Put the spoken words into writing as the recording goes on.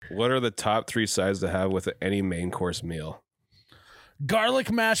What are the top 3 sides to have with any main course meal?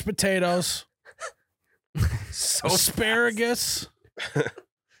 Garlic mashed potatoes, asparagus,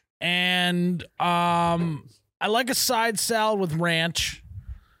 and I like a side salad with ranch.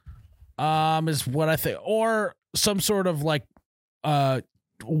 Is what I think, or some sort of like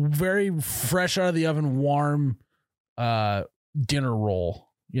very fresh out of the oven, warm dinner roll.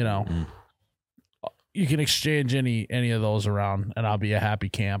 You know, you can exchange any of those around, and I'll be a happy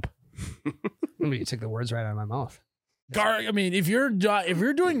camp. You took the words right out of my mouth. I mean, if you're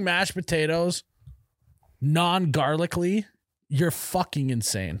doing mashed potatoes non-garlically, you're fucking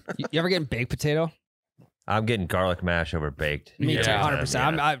insane. You ever getting baked potato? I'm getting garlic mash over baked. Me too, Yeah.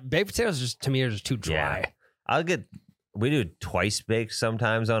 100%. Baked potatoes just to me are just too dry. Yeah. We do twice baked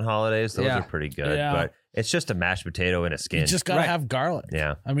sometimes on holidays. Those are pretty good. Yeah. But it's just a mashed potato in a skin. You just gotta Right. have garlic.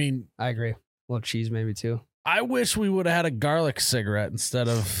 Yeah. I mean, I agree. A little cheese maybe too. I wish we would have had a garlic cigarette instead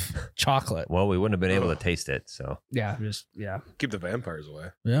of chocolate. Well, we wouldn't have been able to taste it. So Yeah, Keep the vampires away.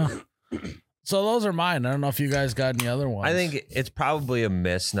 Yeah. So those are mine. I don't know if you guys got any other ones. I think it's probably a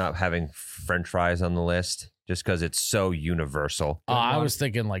miss not having French fries on the list just because it's so universal. I was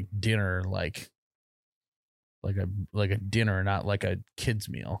thinking like dinner, like a dinner, not like a kid's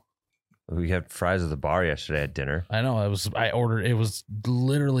meal. We had fries at the bar yesterday at dinner. I know. It was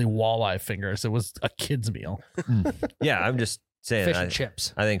literally walleye fingers. It was a kid's meal. Yeah, I'm just saying. fish and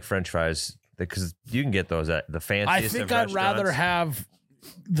chips. I think French fries, because you can get those at the fanciest I of think I'd rather restaurants. have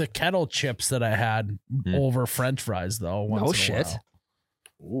the kettle chips that I had over French fries, though. once No in a shit. while.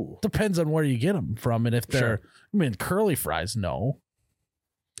 Ooh. Depends on where you get them from, and if they're, Sure. I mean, curly fries. No,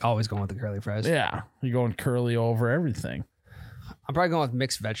 Always going with the curly fries. yeah, you're going curly over everything. I'm probably going with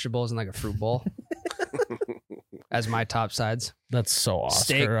mixed vegetables and like a fruit bowl as my top sides. That's so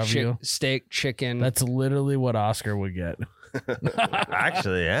Oscar of you. Steak, chicken, That's literally what Oscar would get.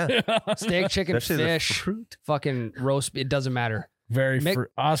 Actually, yeah. steak, chicken, Especially the fish, fruit. fucking roast. It doesn't matter.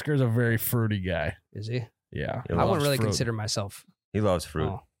 Oscar's a very fruity guy. Is he? Yeah, He I loves wouldn't really fruit. consider myself. He loves fruit.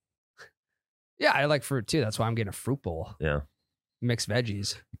 Oh. Yeah, I like fruit too. That's why I'm getting a fruit bowl. Yeah. Mixed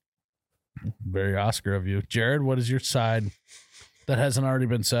veggies. Very Oscar of you, Jared. What is your side that hasn't already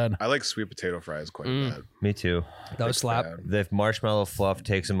been said? I like sweet potato fries quite a bit. Me too. Those slap. fan. The marshmallow fluff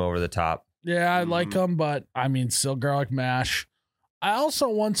takes him over the top. Yeah, I like them, but I mean, still garlic mash. I also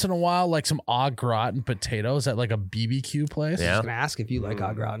once in a while like some au gratin potatoes at like a BBQ place. I Yeah. was gonna ask if you like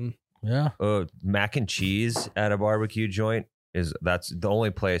au gratin. Yeah. Mac and cheese at a barbecue joint that's the only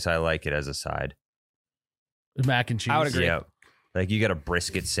place I like it as a side. Mac and cheese. I would agree. Yeah. Like you get a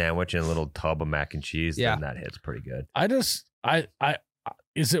brisket sandwich and a little tub of mac and cheese, Yeah. then that hits pretty good.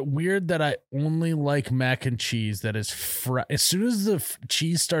 Is it weird that I only like mac and cheese that is as soon as the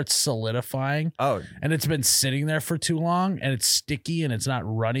cheese starts solidifying Oh, and it's been sitting there for too long and it's sticky and it's not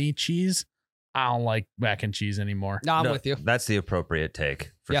runny cheese, I don't like mac and cheese anymore. No, I'm no, with you. That's the appropriate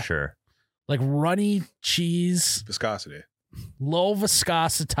take for Yeah. sure. Like runny cheese, Viscosity. low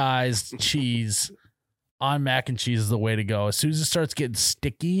viscositized cheese on mac and cheese is the way to go. As soon as it starts getting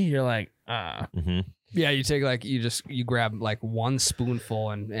sticky, you're like, Mm-hmm. Yeah, you take like you grab like one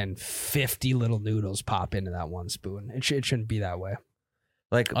spoonful and 50 little noodles pop into that one spoon. It shouldn't be that way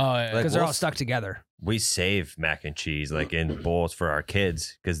Like, oh, yeah. Like, because they're we'll all stuck together. we save mac and cheese like in bowls for our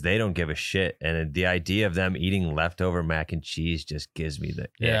kids because they don't give a shit. And the idea of them eating leftover mac and cheese just gives me the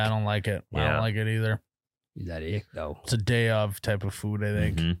yeah, I ick. don't like it. I Yeah. don't like it either. Is that it though? It's a day of type of food, I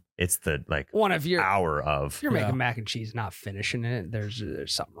think. Mhm. It's the like One of your hour of if you're Yeah. making mac and cheese, not finishing it. There's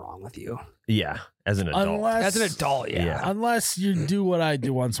something wrong with you yeah as an adult. Unless as an adult. Yeah. Yeah. Unless you do what I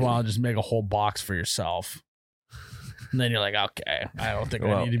do once in a while and just make a whole box for yourself. And then you're like, okay, I don't think I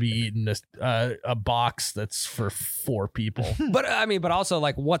Well- need to be eating this a box that's for 4 people. But I mean, but also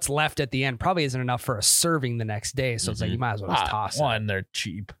like what's left at the end probably isn't enough for a serving the next day. So it's like you might as well just toss it. One, they're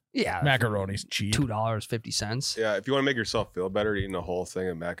cheap. Yeah, Macaroni's cheap. $2.50. Yeah, if you want to make yourself feel better eating a whole thing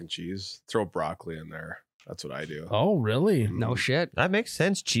of mac and cheese, throw broccoli in there. That's what I do. Oh, really? No shit. That makes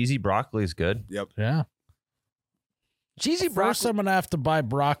sense. Cheesy broccoli is good. Yep. Yeah. Cheesy First, broccoli. I'm gonna have to buy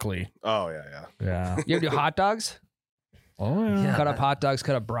broccoli. Oh yeah. Yeah. You ever do hot dogs? Oh yeah. Cut up hot dogs,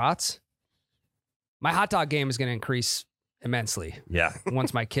 cut up brats. My hot dog game is going to increase immensely Yeah.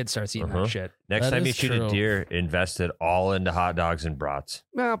 once my kid starts eating Uh-huh. that shit. Next That time you is shoot true. a deer, invest it all into hot dogs and brats.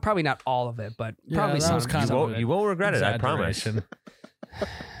 Well, probably not all of it, but Yeah, probably that some. was kind You of won't, you won't regret it. I promise. Exaggeration.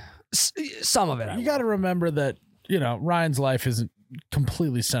 Some of it. I You will. got to remember that Ryan's life isn't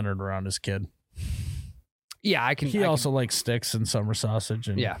completely centered around his kid. Yeah, I can. He also likes sticks and summer sausage.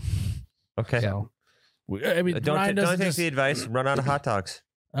 And Yeah. Okay. So, I mean, Don't Ryan take doesn't the advice. Run out of hot dogs.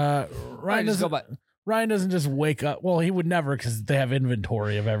 Ryan just go doesn't. by. Ryan doesn't just wake up. Well, he would never because they have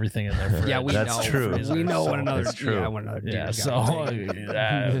inventory of everything in there. Yeah, we That's know. true. We know So one another. that's true. Yeah, one another. Yeah, dude so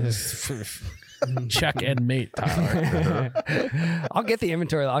got check and mate, Tyler. I'll get the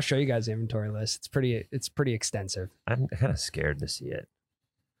inventory. I'll show you guys the inventory list. It's pretty extensive. I'm kind of scared to see it.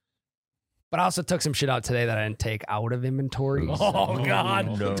 But I also took some shit out today that I didn't take out of inventory. Oh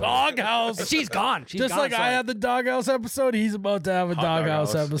God, no. Doghouse. She's gone. She's Just gone, like so I had the doghouse episode, he's about to have a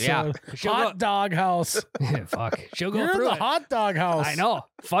doghouse doghouse. episode. Yeah. She'll Hot doghouse. Fuck. She'll go You're in through the it. hot doghouse. I know.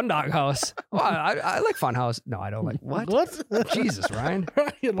 Fun dog house. Oh, I like fun house. No, I don't like what? What? Jesus, Ryan.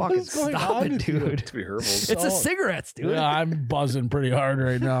 Ryan, what Fucking is going stop on it, with you? dude. To be herbals. It's the So- cigarettes, dude. Yeah, I'm buzzing pretty hard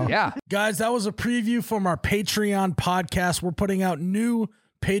right now. Yeah. Guys, that was a preview from our Patreon podcast. We're putting out new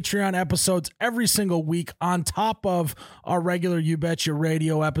Patreon episodes every single week on top of our regular You Betcha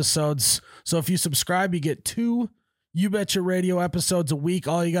Radio episodes. So if you subscribe, you get 2 You Betcha Radio episodes a week.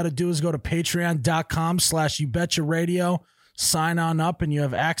 All you got to do is go to patreon.com/You Betcha Radio, sign on up, and you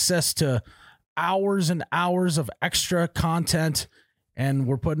have access to hours and hours of extra content. And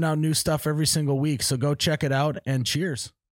we're putting out new stuff every single week. So go check it out and cheers.